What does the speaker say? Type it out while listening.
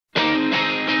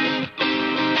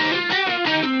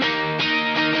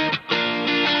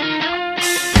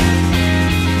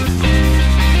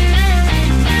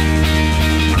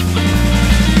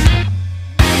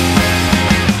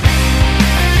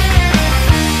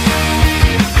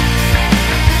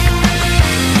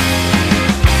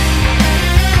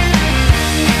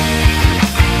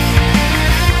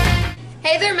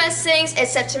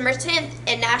is September 10th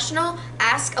and National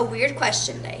Ask a Weird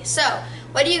Question Day. So,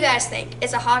 what do you guys think?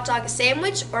 Is a hot dog a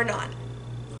sandwich or not?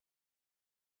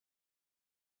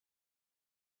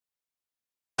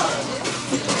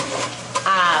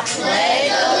 I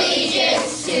pledge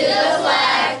allegiance to the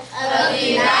flag of the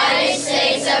United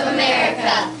States of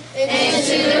America and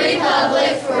to the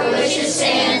republic for which it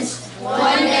stands,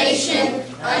 one nation,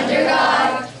 under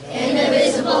God,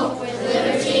 indivisible, with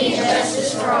liberty and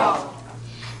justice for all.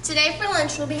 Today for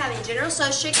lunch we'll be having General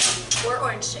Tso's chicken or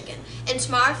orange chicken. And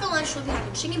tomorrow for lunch we'll be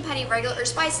having chicken patty, regular or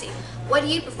spicy. What do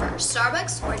you prefer,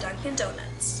 Starbucks or Dunkin'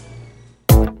 Donuts?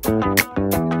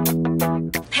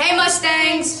 Hey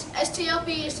Mustangs!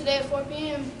 STLP is today at 4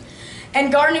 p.m.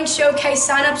 And Gardening Showcase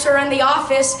sign-ups are in the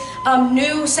office.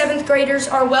 New 7th graders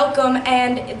are welcome,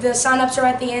 and the sign-ups are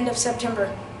at the end of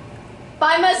September.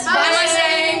 Bye Mustangs! Bye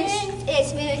Mustangs!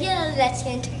 It's me, let's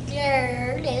get into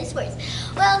daily sports.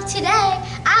 Well, today I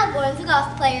have one of the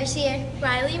golf players here,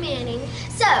 Riley Manning.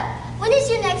 So, when is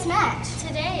your next match?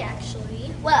 Today,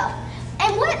 actually. Well,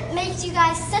 and what makes you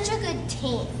guys such a good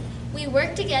team? We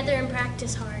work together and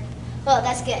practice hard. Well,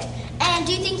 that's good. And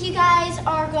do you think you guys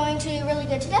are going to do really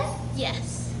good today?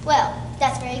 Yes. Well,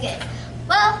 that's very good.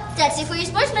 Well, that's it for your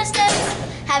Sports Mustangs.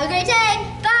 Have a great day.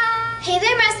 Bye. Hey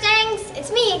there, Mustangs.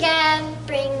 It's me again,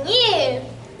 bringing you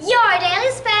your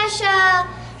daily special.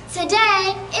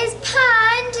 Today is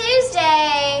Pun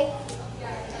Tuesday.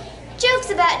 Jokes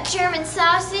about German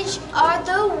sausage are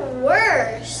the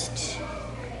worst.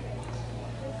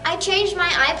 I changed my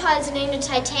iPod's name to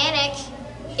Titanic.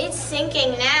 It's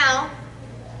sinking now.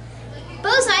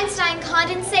 Bose-Einstein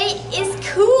condensate is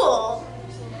cool.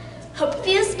 Hope it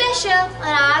feels special when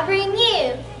I bring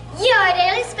you your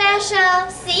daily special.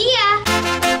 See ya!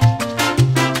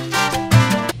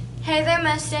 Hey there,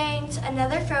 Mustangs.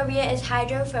 Another phobia is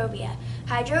hydrophobia.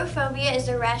 Hydrophobia is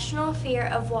the irrational fear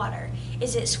of water.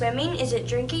 Is it swimming? Is it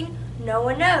drinking? No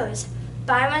one knows.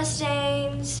 Bye,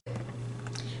 Mustangs.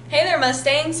 Hey there,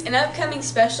 Mustangs! An upcoming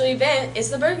special event is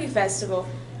the Burger Festival.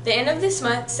 The end of this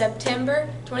month, September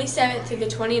 27th through the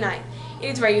 29th. It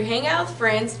is where you hang out with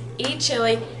friends, eat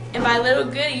chili, and buy little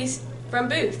goodies from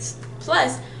booths.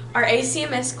 Plus, our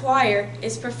ACMS choir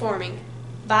is performing.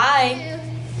 Bye!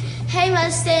 Hey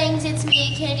Mustangs, it's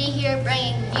me, Kennedy here,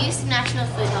 bringing you some national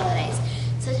food holidays.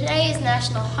 So today is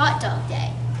National Hot Dog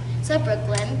Day. So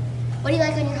Brooklyn, what do you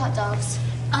like on your hot dogs?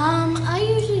 I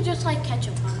usually just like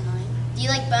ketchup on mine. Do you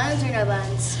like buns or no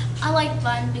buns? I like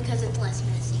bun because it's less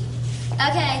messy.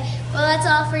 Okay, well that's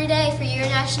all for today for your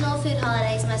national food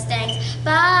holidays, Mustangs.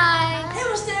 Bye! Hey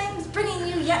Mustangs, bringing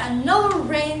you yet another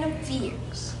random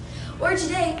fears. Where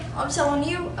today I'm telling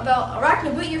you about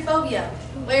arachnobootyophobia,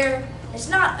 where it's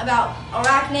not about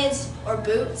arachnids or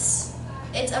boots.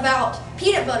 It's about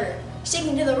peanut butter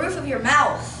sticking to the roof of your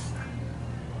mouth.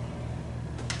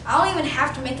 I don't even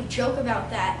have to make a joke about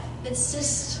that. It's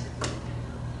just,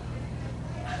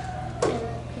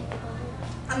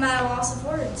 I'm at a loss of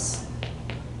words.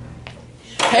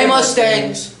 Hey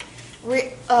Mustangs!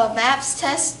 MAPS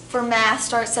test for math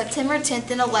starts September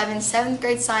 10th and 11th, 7th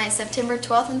grade science September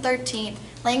 12th and 13th,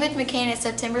 language mechanics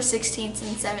September 16th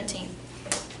and 17th.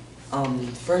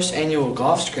 First annual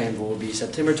golf scramble will be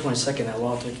September 22nd at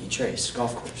Wild Turkey Trace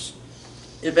Golf Course.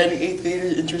 If any 8th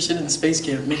graders interested in space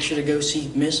camp, make sure to go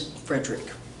see Miss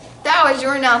Frederick. That was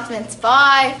your announcements.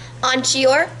 Bye! On to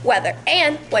your weather.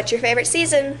 And what's your favorite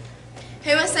season?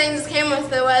 Hey Mustangs, came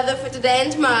with the weather for today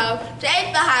and tomorrow.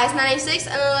 Today the high is 96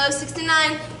 and the low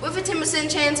 69 with a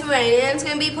 10% chance of rain, and it's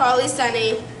going to be partly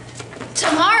sunny.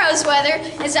 Tomorrow's weather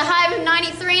is a high of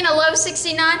 93 and a low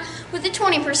 69 with a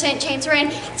 20% chance of rain.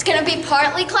 It's going to be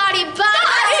partly cloudy.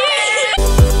 Bye!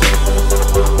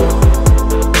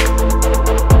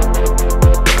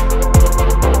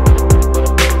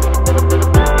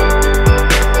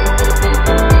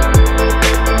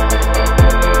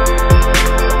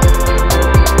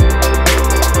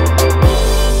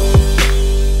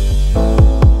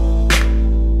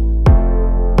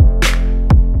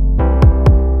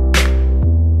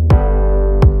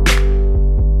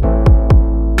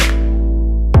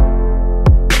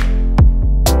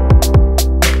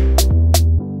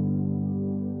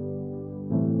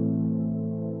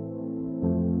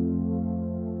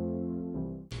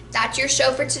 That's your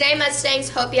show for today, Mustangs.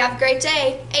 Hope you have a great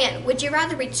day. And would you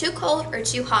rather be too cold or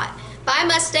too hot? Bye,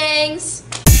 Mustangs!